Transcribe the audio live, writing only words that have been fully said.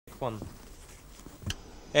one.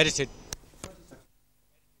 Edited.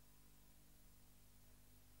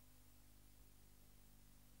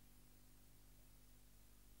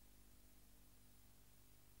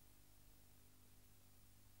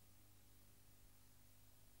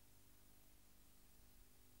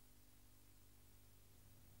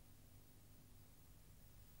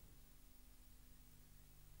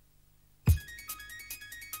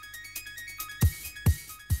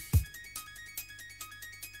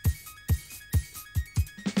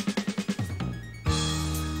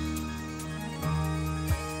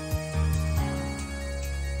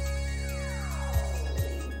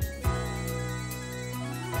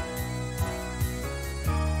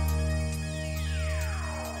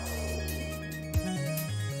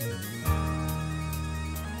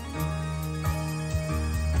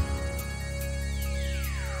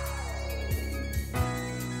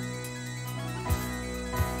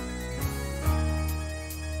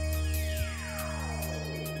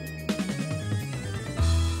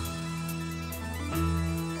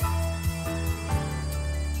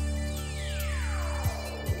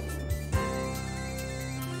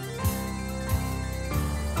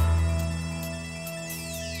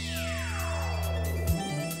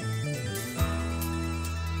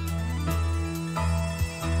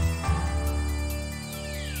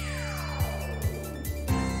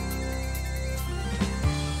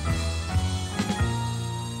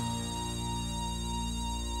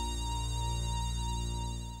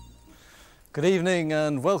 Good evening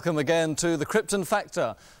and welcome again to the Krypton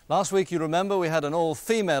Factor. Last week, you remember, we had an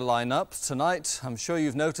all-female lineup. Tonight, I'm sure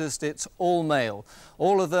you've noticed it's all male.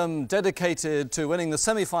 All of them dedicated to winning the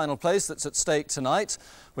semi-final place that's at stake tonight,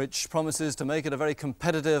 which promises to make it a very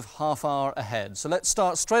competitive half hour ahead. So let's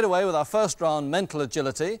start straight away with our first round, mental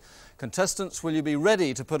agility. Contestants, will you be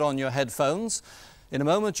ready to put on your headphones? In a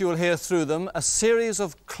moment, you will hear through them a series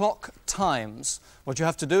of clock times. What you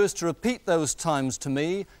have to do is to repeat those times to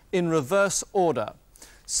me in reverse order.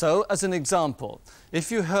 So, as an example, if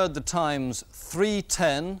you heard the times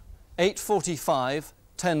 3:10, 8:45,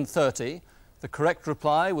 10:30, the correct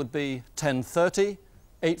reply would be 10:30,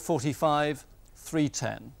 8:45,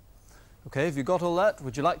 3:10. Okay, have you got all that?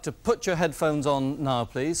 Would you like to put your headphones on now,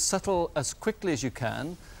 please? Settle as quickly as you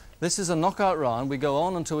can. This is a knockout round. We go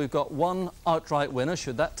on until we've got one outright winner,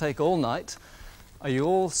 should that take all night. Are you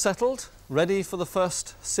all settled? Ready for the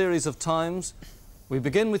first series of times? We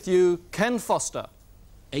begin with you, Ken Foster.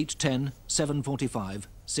 8:10, 7:45,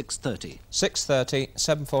 6:30. 6:30,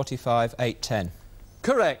 7:45, 8:10.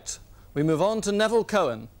 Correct. We move on to Neville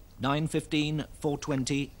Cohen. 9:15,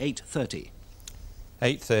 4:20, 8:30.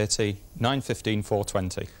 8:30, 9:15,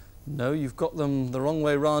 4:20. No, you've got them the wrong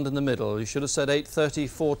way round in the middle. You should have said 8:30,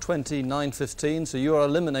 4:20, 9:15, so you are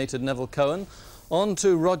eliminated, Neville Cohen. On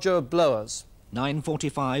to Roger Blowers.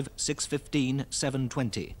 9:45, 6:15,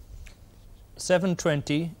 7:20.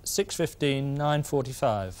 7:20, 6:15,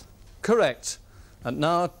 9:45. Correct. And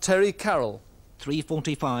now Terry Carroll.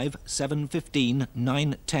 3:45, 7:15,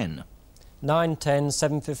 9:10. 9:10,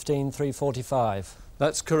 7:15, 3:45.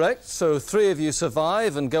 That's correct. So three of you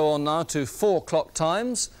survive and go on now to 4 clock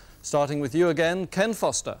times. Starting with you again, Ken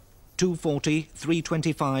Foster. 2:40,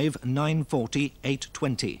 3:25, 9:40,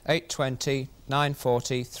 8:20. 8:20,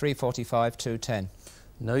 9:40, 3:45, 2:10.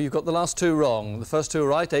 No, you've got the last two wrong. The first two are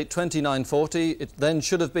right, 8:20, 9:40. It then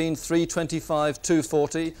should have been 3:25,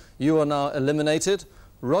 2:40. You are now eliminated.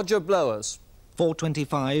 Roger Blowers.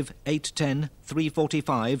 4:25, 8:10,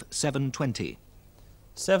 3:45, 7:20.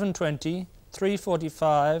 7:20,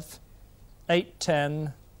 3:45,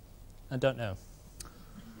 8:10, I don't know.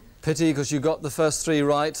 Pity, because you got the first three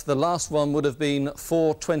right. The last one would have been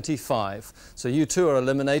 4:25. So you two are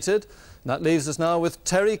eliminated. And that leaves us now with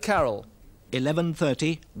Terry Carroll.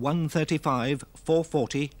 11:30, 1:35,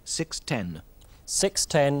 4:40, 6:10.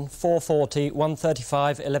 6:10, 4:40,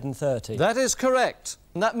 1:35, 11:30. That is correct.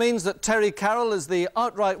 And that means that Terry Carroll is the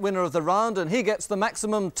outright winner of the round and he gets the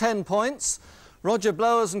maximum 10 points. Roger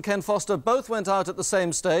Blowers and Ken Foster both went out at the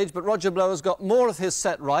same stage, but Roger Blowers got more of his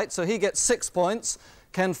set right, so he gets 6 points.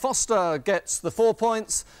 Ken Foster gets the 4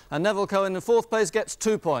 points, and Neville Cohen in fourth place gets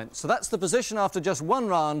 2 points. So that's the position after just one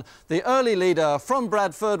round. The early leader from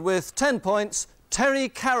Bradford with 10 points, Terry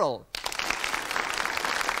Carroll.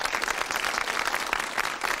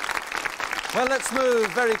 Well, let's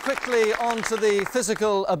move very quickly on to the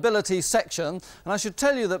physical ability section. And I should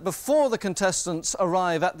tell you that before the contestants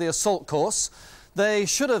arrive at the assault course, they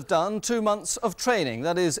should have done 2 months of training.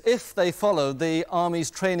 That is, if they followed the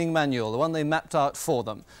Army's training manual, the one they mapped out for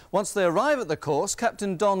them. Once they arrive at the course,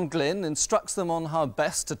 Captain Don Glynn instructs them on how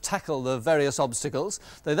best to tackle the various obstacles.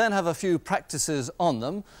 They then have a few practices on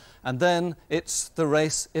them. and then it's the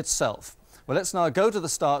race itself. Well, let's now go to the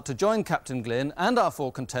start to join Captain Glynn and our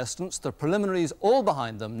 4 contestants. The preliminaries all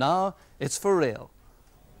behind them. Now it's for real.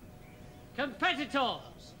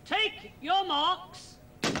 Competitors, take your marks.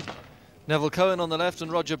 Neville Cohen on the left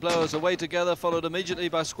and Roger Blowers away together, followed immediately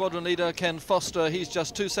by squadron leader Ken Foster. He's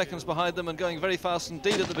just 2 seconds behind them and going very fast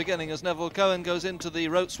indeed at the beginning as Neville Cohen goes into the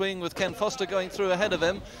rope swing with Ken Foster going through ahead of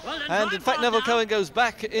him. And in fact Neville Cohen goes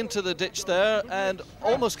back into the ditch there and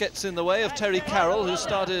almost gets in the way of Terry Carroll, who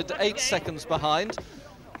started 8 seconds behind.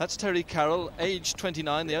 That's Terry Carroll, age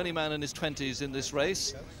 29, the only man in his 20s in this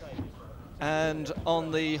race. And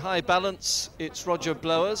on the high balance, it's Roger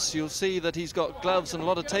Blowers. You'll see that he's got gloves and a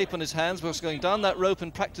lot of tape on his hands because going down that rope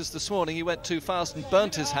in practice this morning, he went too fast and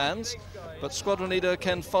burnt his hands. But squadron leader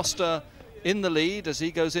Ken Foster in the lead as he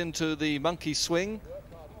goes into the monkey swing.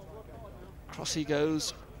 Across he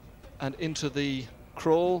goes and into the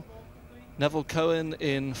crawl. Neville Cohen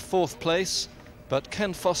in 4th place, but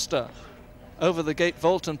Ken Foster over the gate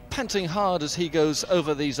vault and panting hard as he goes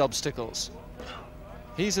over these obstacles.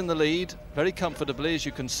 He's in the lead very comfortably, as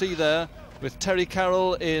you can see there, with Terry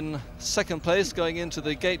Carroll in 2nd place going into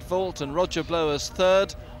the gate vault and Roger Blowers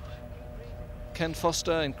 3rd. Ken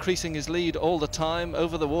Foster increasing his lead all the time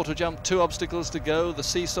over the water jump. 2 obstacles to go, the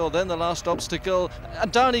seesaw, then the last obstacle,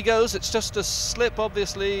 and down he goes. It's just a slip,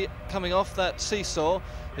 obviously, coming off that seesaw.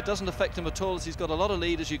 It doesn't affect him at all as he's got a lot of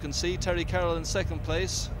lead, as you can see. Terry Carroll in 2nd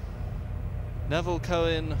place. Neville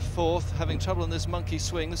Cohen 4th, having trouble in this monkey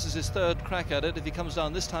swing. This is his 3rd crack at it. If he comes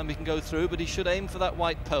down this time he can go through, but he should aim for that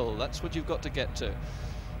white pole. That's what you've got to get to.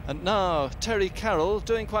 And now Terry Carroll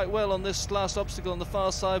doing quite well on this last obstacle on the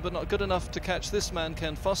far side, but not good enough to catch this man,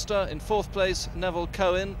 Ken Foster. In 4th place, Neville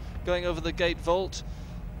Cohen going over the gate vault,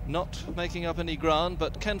 not making up any ground,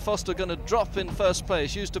 but Ken Foster going to drop in 1st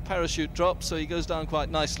place, used a parachute drop, so he goes down quite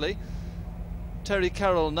nicely. Terry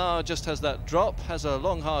Carroll now just has that drop, has a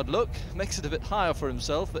long hard look, makes it a bit higher for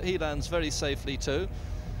himself, but he lands very safely too.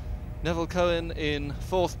 Neville Cohen in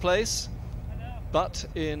 4th place, but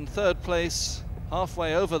in 3rd place,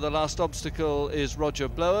 halfway over the last obstacle, is Roger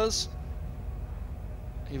Blowers.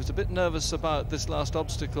 He was a bit nervous about this last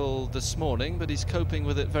obstacle this morning, but he's coping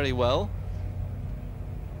with it very well.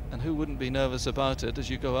 And who wouldn't be nervous about it as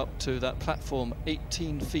you go up to that platform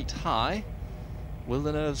 18 feet high? Will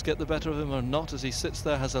the nerves get the better of him or not as he sits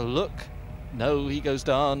there, has a look? No, he goes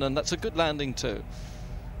down, and that's a good landing too.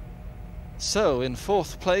 So in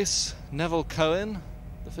 4th place, Neville Cohen,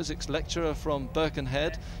 the physics lecturer from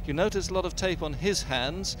Birkenhead. You notice a lot of tape on his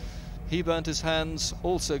hands. He burnt his hands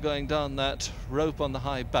also going down that rope on the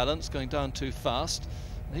high balance, going down too fast.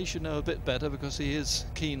 And he should know a bit better because he is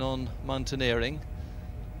keen on mountaineering.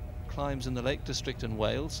 Climbs in the Lake District in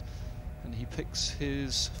Wales. And he picks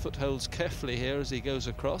his footholds carefully here as he goes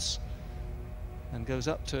across and goes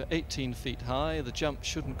up to 18 feet high. The jump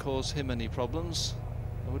shouldn't cause him any problems.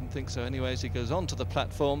 I wouldn't think so anyway as he goes onto the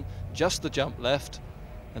platform, just the jump left,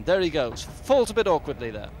 and there he goes. Falls a bit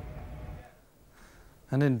awkwardly there.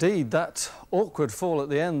 And indeed, that awkward fall at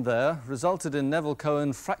the end there resulted in Neville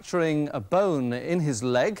Cohen fracturing a bone in his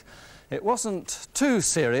leg. It wasn't too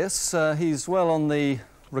serious. He's well on the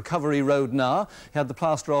recovery road now. He had the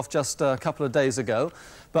plaster off just a couple of days ago.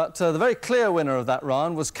 But the very clear winner of that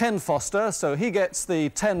round was Ken Foster, so he gets the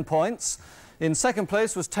 10 points. In 2nd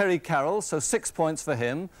place was Terry Carroll, so 6 points for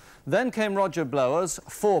him. Then came Roger Blowers,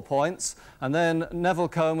 4 points, and then Neville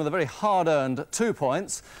Cohen with a very hard-earned 2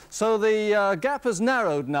 points. So the gap has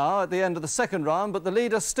narrowed now at the end of the 2nd round, but the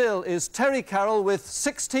leader still is Terry Carroll with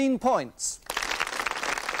 16 points.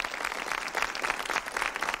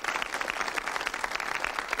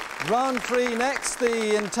 Round 3 next,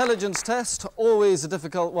 the intelligence test. Always a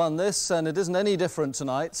difficult one, this, and it isn't any different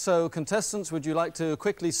tonight. So, contestants, would you like to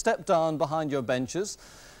quickly step down behind your benches?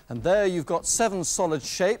 And there you've got 7 solid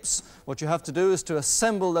shapes. What you have to do is to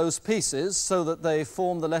assemble those pieces so that they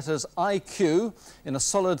form the letters IQ in a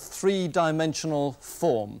solid 3-dimensional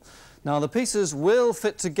form. Now, the pieces will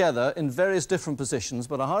fit together in various different positions,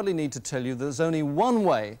 but I hardly need to tell you there's only one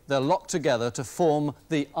way they're locked together to form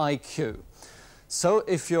the IQ. So,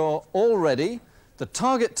 if you're all ready, the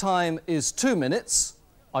target time is 2 minutes.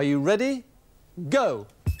 Are you ready? Go!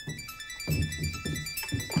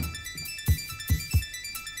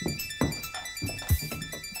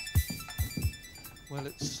 Well,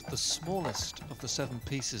 it's the smallest of the 7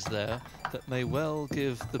 pieces there that may well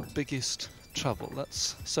give the biggest trouble.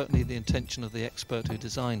 That's certainly the intention of the expert who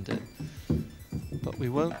designed it. But we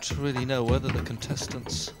won't really know whether the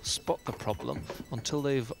contestants spot the problem until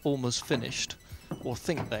they've almost finished, or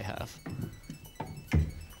think they have.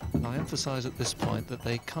 And I emphasise at this point that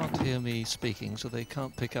they can't hear me speaking, so they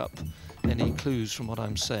can't pick up any clues from what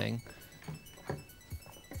I'm saying.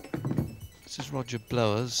 This is Roger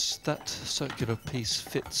Blowers. That circular piece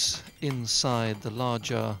fits inside the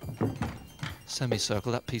larger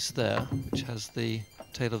semicircle, that piece there, which has the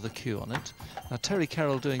tail of the Q on it. Now Terry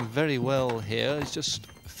Carroll doing very well here. He's just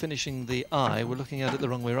finishing the eye. We're looking at it the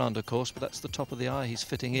wrong way around, of course, but that's the top of the eye he's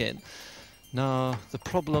fitting in. Now the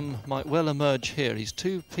problem might well emerge here. He's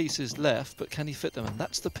 2 pieces left, but can he fit them? And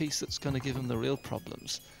that's the piece that's going to give him the real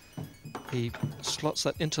problems. He slots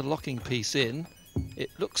that interlocking piece in. It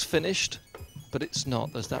looks finished, but it's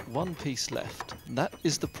not. There's that 1 piece left. And that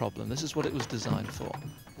is the problem. This is what it was designed for.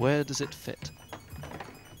 Where does it fit?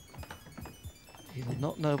 He will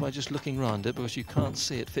not know by just looking round it, because you can't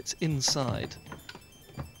see it fits inside.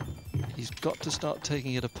 He's got to start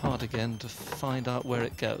taking it apart again to find out where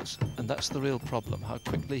it goes. And that's the real problem, how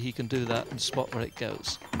quickly he can do that and spot where it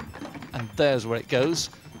goes. And there's where it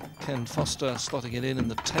goes. Ken Foster slotting it in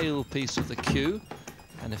the tail piece of the Q.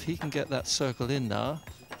 And if he can get that circle in now,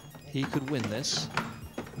 he could win this.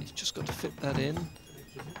 He's just got to fit that in.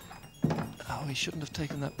 Oh, he shouldn't have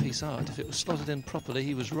taken that piece out. If it was slotted in properly,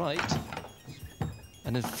 he was right.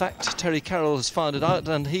 And in fact, Terry Carroll has found it out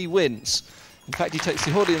and he wins. In fact, he takes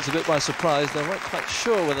the audience a bit by surprise. They weren't quite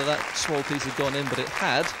sure whether that small piece had gone in, but it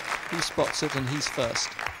had. He spots it and he's first.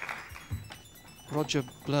 Roger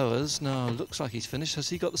Blowers now looks like he's finished. Has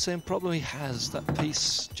he got the same problem? He has. That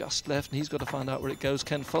piece just left and he's got to find out where it goes.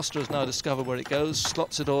 Ken Foster has now discovered where it goes,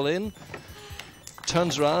 slots it all in,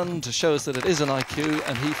 turns around to show us that it is an IQ,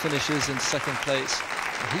 and he finishes in 2nd place.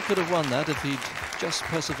 And he could have won that if he'd just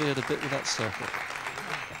persevered a bit with that circle.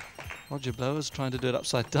 Roger Blowers trying to do it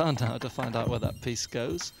upside down now to find out where that piece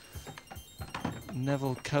goes.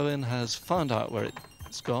 Neville Cohen has found out where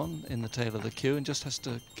it's gone in the tail of the Q and just has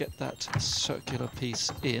to get that circular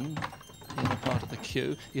piece in the part of the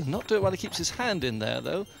Q. He'll not do it while he keeps his hand in there,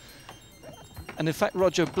 though. And in fact,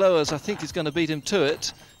 Roger Blowers, I think, is going to beat him to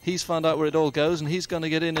it. He's found out where it all goes, and he's going to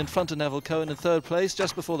get in front of Neville Cohen in 3rd place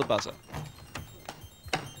just before the buzzer.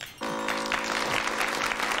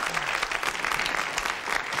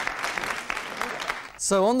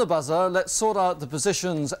 So on the buzzer, let's sort out the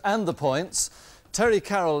positions and the points. Terry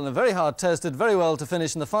Carroll, in a very hard test, did very well to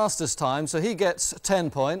finish in the fastest time, so he gets 10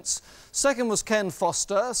 points. Second was Ken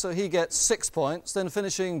Foster, so he gets 6 points. Then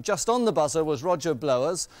finishing just on the buzzer was Roger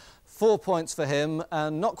Blowers, 4 points for him,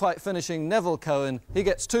 and not quite finishing Neville Cohen, he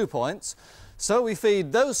gets 2 points. So we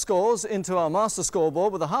feed those scores into our master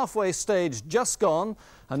scoreboard with the halfway stage just gone,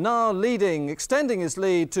 and now leading, extending his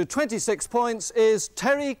lead to 26 points is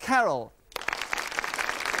Terry Carroll.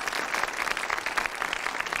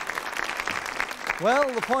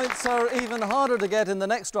 Well, the points are even harder to get in the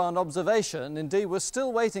next round observation. Indeed, we're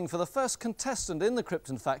still waiting for the first contestant in the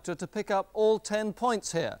Krypton Factor to pick up all 10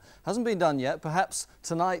 points here. Hasn't been done yet. Perhaps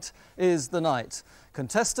tonight is the night.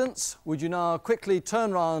 Contestants, would you now quickly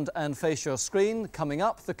turn round and face your screen? Coming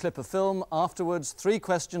up, the clip of film. Afterwards, 3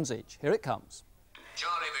 questions each. Here it comes.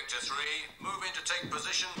 Charlie Victor 3, move in to take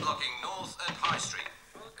position, blocking North and High Street.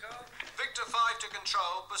 Victor 5 to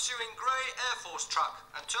control, pursuing grey Air Force truck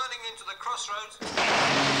and turning into the crossroads. Victor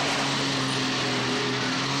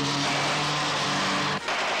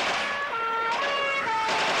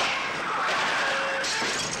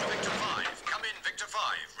 5, come in, Victor 5.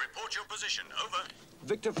 Report your position, over.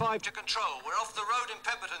 Victor 5 To control, we're off the road in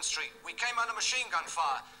Pemberton Street. We came under machine gun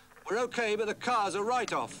fire. We're okay, but the cars are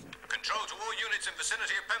right off. Control to all units in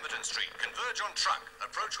vicinity of Pemberton Street. Converge on truck.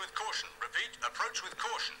 Approach with caution. Repeat, approach with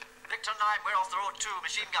caution. Victor 9, we're off the road 2,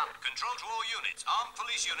 machine gun. Control to all units. Armed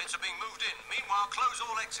police units are being moved in. Meanwhile, close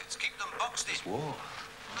all exits. Keep them boxed in. War.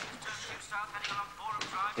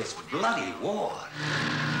 It's bloody war.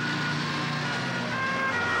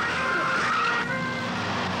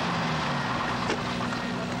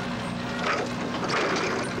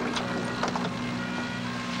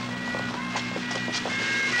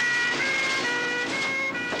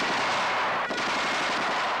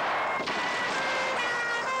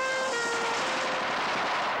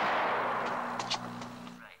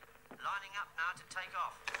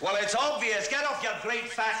 Well, it's obvious. Get off, you great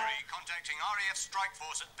fat... Contacting RAF Strike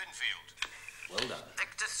Force at Binfield. Well done.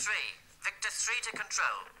 Victor 3. Victor 3 to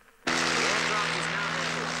control. The aircraft is now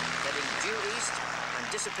heading due east and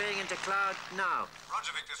disappearing into cloud now.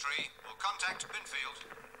 Roger, Victor 3. We'll contact Binfield.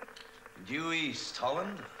 Due east,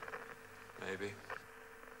 Holland? Maybe.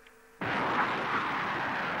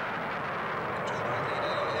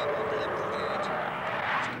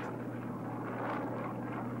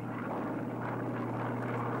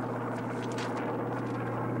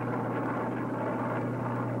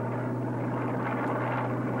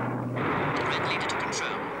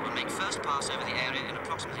 over the area in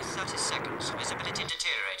approximately 30 seconds. Visibility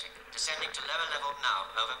deteriorating. Descending to lower level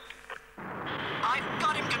now. Over. I've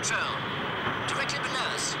got him, Control. Directly below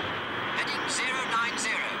us. Heading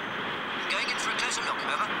 090. Going in for a closer look.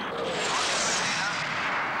 Over.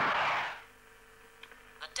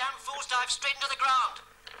 The damn fool's dived straight into the ground.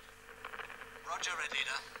 Roger, Red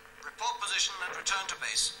Leader. Report position and return to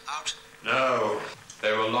base. Out. No,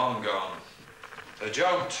 they were long gone. They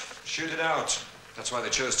jumped. Shoot it out. That's why they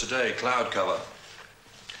chose today, cloud cover.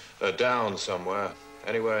 They're down somewhere,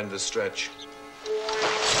 anywhere in this stretch.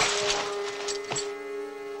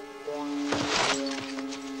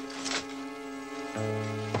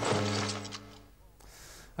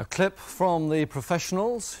 A clip from the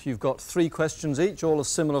professionals. You've got 3 questions each, all of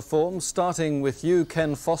similar form, starting with you,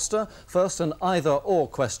 Ken Foster. First, an either-or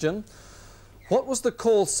question. What was the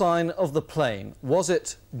call sign of the plane? Was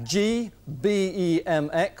it GBEMX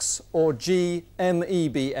or GMEBX?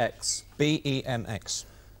 BEMX.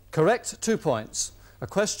 Correct, 2 points. A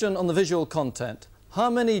question on the visual content. How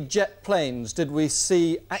many jet planes did we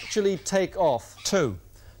see actually take off? 2.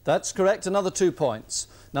 That's correct, another 2 points.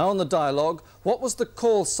 Now on the dialogue, what was the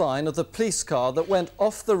call sign of the police car that went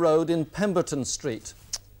off the road in Pemberton Street?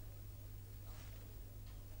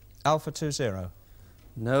 Alpha 20.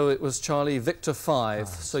 No, it was Charlie Victor 5.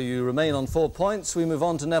 So you remain on 4 points. We move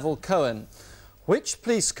on to Neville Cohen. Which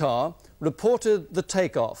police car reported the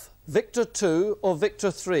takeoff? Victor 2 or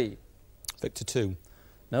Victor 3? Victor 2.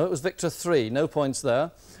 No, it was Victor 3. No points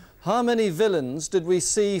there. How many villains did we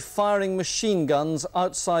see firing machine guns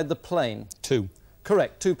outside the plane? 2.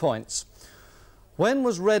 Correct, 2 points. When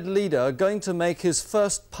was Red Leader going to make his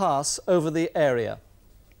first pass over the area?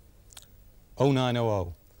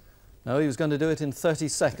 0900. No, he was going to do it in 30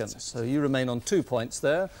 seconds, so you remain on 2 points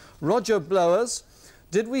there. Roger Blowers,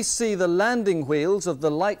 did we see the landing wheels of the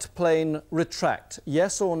light plane retract?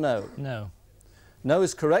 Yes or no? No. No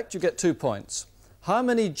is correct, you get 2 points. How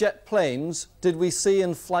many jet planes did we see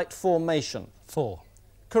in flight formation? 4.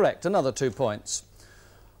 Correct, another 2 points.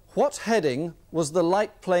 What heading was the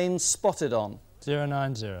light plane spotted on?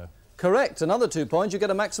 090. Correct, another 2 points, you get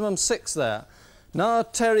a maximum 6 there. Now,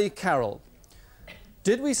 Terry Carroll.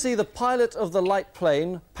 Did we see the pilot of the light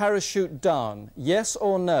plane parachute down? Yes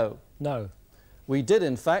or no? No. We did,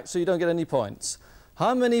 in fact, so you don't get any points.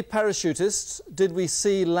 How many parachutists did we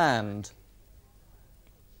see land?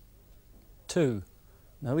 2.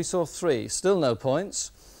 No, we saw 3. Still no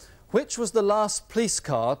points. Which was the last police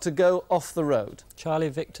car to go off the road? Charlie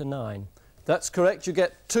Victor 9. That's correct. You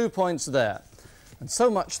get 2 points there. And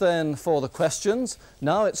so much then for the questions.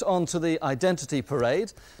 Now it's on to the identity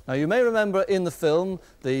parade. Now you may remember in the film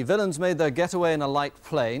the villains made their getaway in a light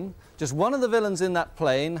plane. Just one of the villains in that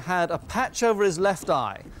plane had a patch over his left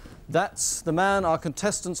eye. That's the man our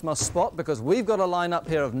contestants must spot, because we've got a lineup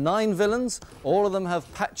here of 9 villains. All of them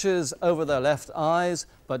have patches over their left eyes,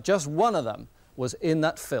 but just one of them was in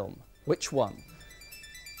that film. Which one?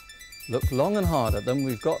 Look long and hard at them.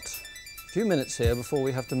 We've got a few minutes here before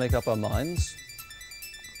we have to make up our minds.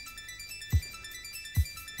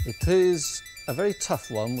 It is a very tough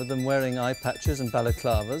one with them wearing eye patches and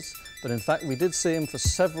balaclavas, but in fact we did see him for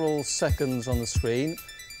several seconds on the screen.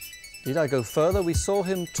 Did I go further? We saw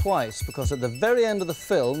him twice, because at the very end of the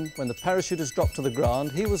film, when the parachutist dropped to the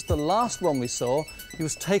ground, he was the last one we saw. He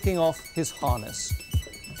was taking off his harness.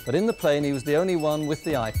 But in the plane, he was the only one with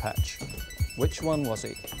the eye patch. Which one was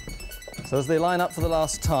he? So as they line up for the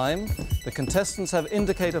last time, the contestants have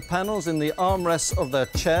indicator panels in the armrests of their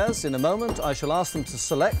chairs. In a moment, I shall ask them to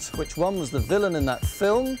select which one was the villain in that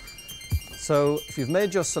film. So if you've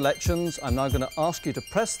made your selections, I'm now going to ask you to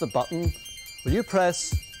press the button. Will you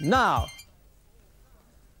press now?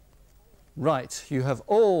 Right, you have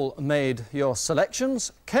all made your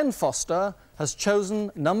selections. Ken Foster has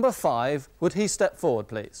chosen number 5. Would he step forward,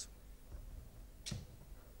 please?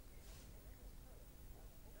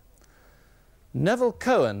 Neville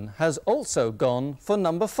Cohen has also gone for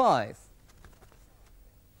number 5.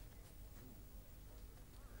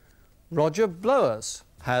 Roger Blowers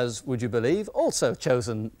has, would you believe, also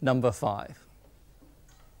chosen number 5.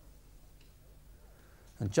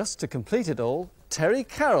 And just to complete it all, Terry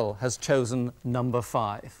Carroll has chosen number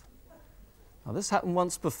 5. Now this happened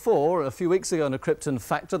once before, a few weeks ago in a Krypton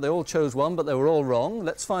Factor. They all chose one, but they were all wrong.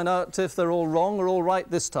 Let's find out if they're all wrong or all right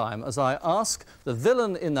this time, as I ask the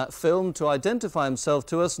villain in that film to identify himself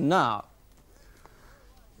to us now.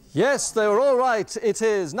 Yes, they were all right. It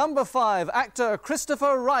is number 5, actor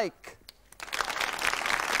Christopher Reich.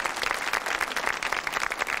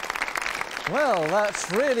 Well,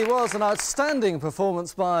 that really was an outstanding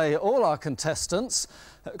performance by all our contestants,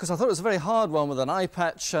 because I thought it was a very hard one with an eye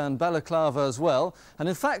patch and balaclava as well. And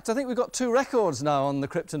in fact, I think we've got 2 records now on the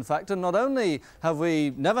Krypton Factor. Not only have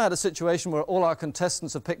we never had a situation where all our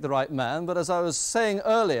contestants have picked the right man, but as I was saying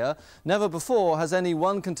earlier, never before has any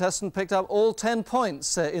one contestant picked up all 10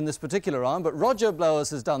 points in this particular round. But Roger Blowers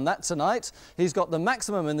has done that tonight. He's got the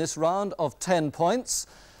maximum in this round of 10 points.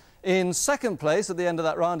 In second place at the end of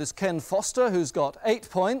that round is Ken Foster, who's got 8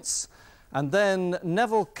 points. And then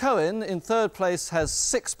Neville Cohen in third place has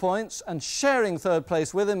 6 points. And sharing third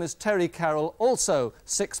place with him is Terry Carroll, also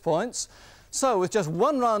 6 points. So with just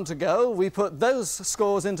 1 round to go, we put those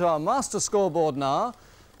scores into our master scoreboard now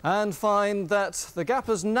and find that the gap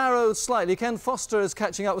has narrowed slightly. Ken Foster is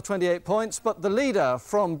catching up with 28 points, but the leader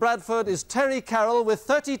from Bradford is Terry Carroll with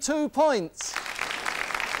 32 points.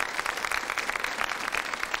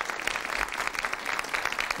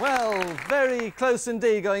 Well, very close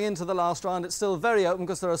indeed going into the last round. It's still very open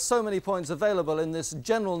because there are so many points available in this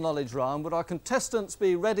general knowledge round. Would our contestants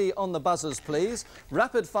be ready on the buzzers, please?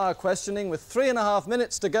 Rapid fire questioning with 3.5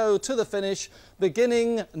 minutes to go to the finish,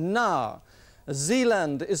 beginning now.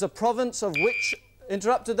 Zeeland is a province of which...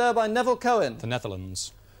 Interrupted there by Neville Cohen. The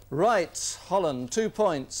Netherlands. Right, Holland, 2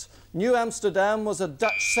 points. New Amsterdam was a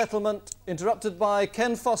Dutch settlement. Interrupted by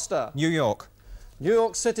Ken Foster. New York. New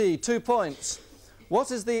York City, 2 points. What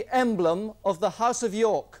is the emblem of the House of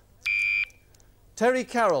York? Terry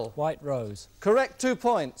Carroll. White rose. Correct, 2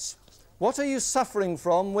 points. What are you suffering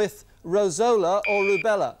from with rosola or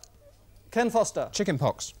rubella? Ken Foster.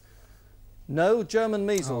 Chickenpox. No, German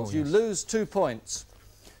measles. Oh, yes. You lose 2 points.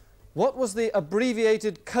 What was the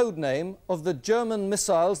abbreviated code name of the German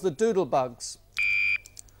missiles, the Doodlebugs?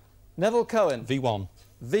 Neville Cohen. V1.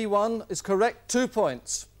 V1 is correct, 2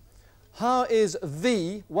 points. How is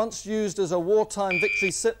V once used as a wartime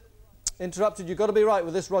victory Interrupted, you've got to be right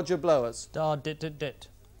with this, Roger Blowers. Dit.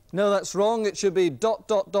 No, that's wrong. It should be ...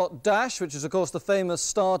 which is, of course, the famous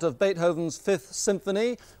start of Beethoven's 5th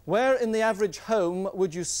Symphony. Where in the average home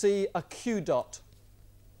would you see a Q dot?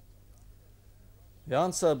 The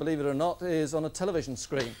answer, believe it or not, is on a television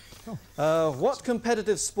screen. What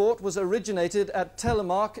competitive sport was originated at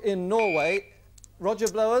Telemark in Norway? Roger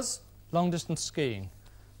Blowers? Long-distance skiing.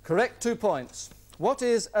 Correct, 2 points. What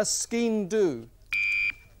is a skeen do?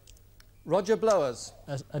 Roger Blowers.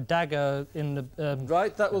 A dagger in the...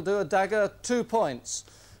 Right, that will do, a dagger, 2 points.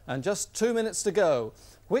 And just 2 minutes to go.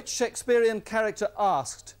 Which Shakespearean character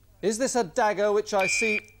asked, is this a dagger which I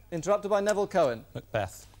see... Interrupted by Neville Cohen.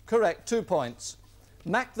 Macbeth. Correct, 2 points.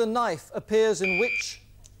 Mac the Knife appears in which...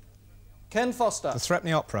 Ken Foster. The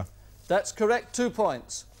Threepenny Opera. That's correct, 2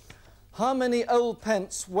 points. How many old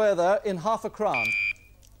pence were there in half a crown?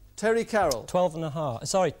 Terry Carroll. 12.5.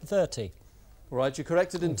 Sorry, 30. All right, you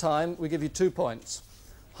corrected in time. We give you 2 points.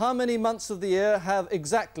 How many months of the year have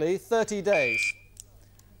exactly 30 days?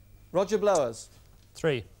 Roger Blowers.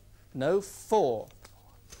 3. No, 4.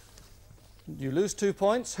 You lose 2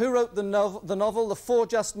 points. Who wrote the novel The Four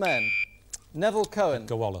Just Men? Neville Cohen.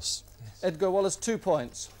 Edgar Wallace. Yes. Edgar Wallace, 2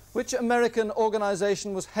 points. Which American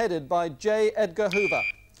organisation was headed by J. Edgar Hoover?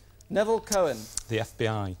 Neville Cohen. The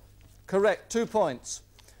FBI. Correct, 2 points.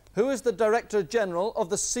 Who is the Director General of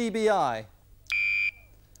the CBI?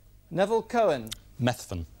 Neville Cohen.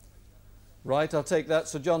 Methven. Right, I'll take that.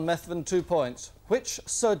 Sir John Methven, 2 points. Which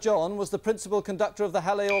Sir John was the principal conductor of the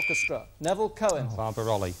Halle Orchestra? Neville Cohen.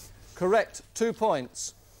 Barbarolli. Correct, 2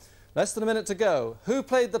 points. Less than a minute to go. Who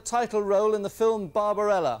played the title role in the film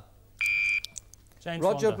Barbarella?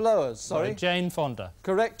 Roger Fonda. Blowers, sorry. Jane Fonda.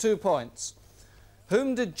 Correct, 2 points.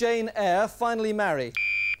 Whom did Jane Eyre finally marry?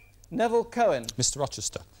 Neville Cohen. Mr.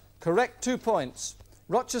 Rochester. Correct, 2 points.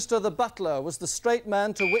 Rochester the butler was the straight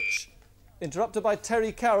man to which... Interrupted by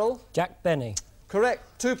Terry Carroll. Jack Benny. Correct,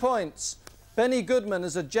 2 points. Benny Goodman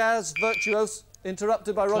is a jazz virtuoso.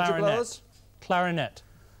 Interrupted by Roger Blowers. Clarinet.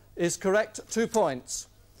 Is correct, 2 points.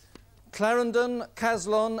 Clarendon,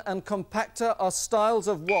 Caslon and compactor are styles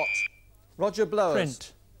of what? Roger Blowers.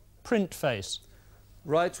 Print. Print face.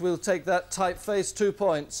 Right, we'll take that typeface, 2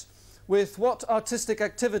 points. With what artistic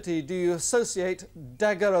activity do you associate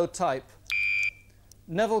daguerreotype?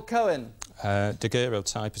 Neville Cohen.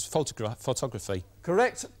 Daguerreotype is photography.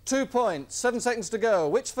 Correct, 2 points. 7 seconds to go.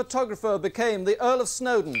 Which photographer became the Earl of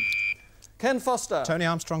Snowdon? Ken Foster. Tony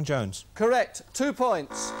Armstrong-Jones. Correct, 2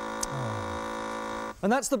 points.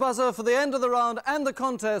 And that's the buzzer for the end of the round and the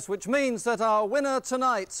contest, which means that our winner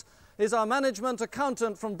tonight is our management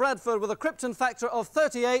accountant from Bradford with a Krypton factor of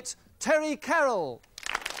 38, Terry Carroll.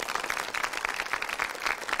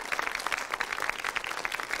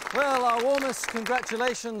 Well, our warmest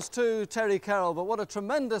congratulations to Terry Carroll, but what a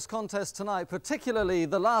tremendous contest tonight, particularly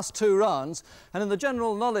the last two rounds. And in the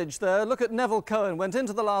general knowledge there, look at Neville Cohen, went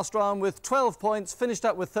into the last round with 12 points, finished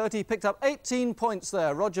up with 30, picked up 18 points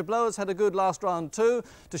there. Roger Blowers had a good last round too,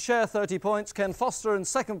 to share 30 points. Ken Foster in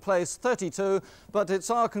second place, 32, but it's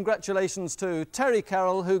our congratulations to Terry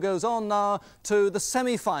Carroll, who goes on now to the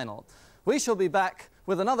semi-final. We shall be back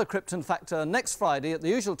with another Krypton Factor next Friday at the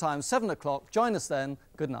usual time, 7 o'clock. Join us then.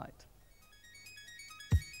 Good night.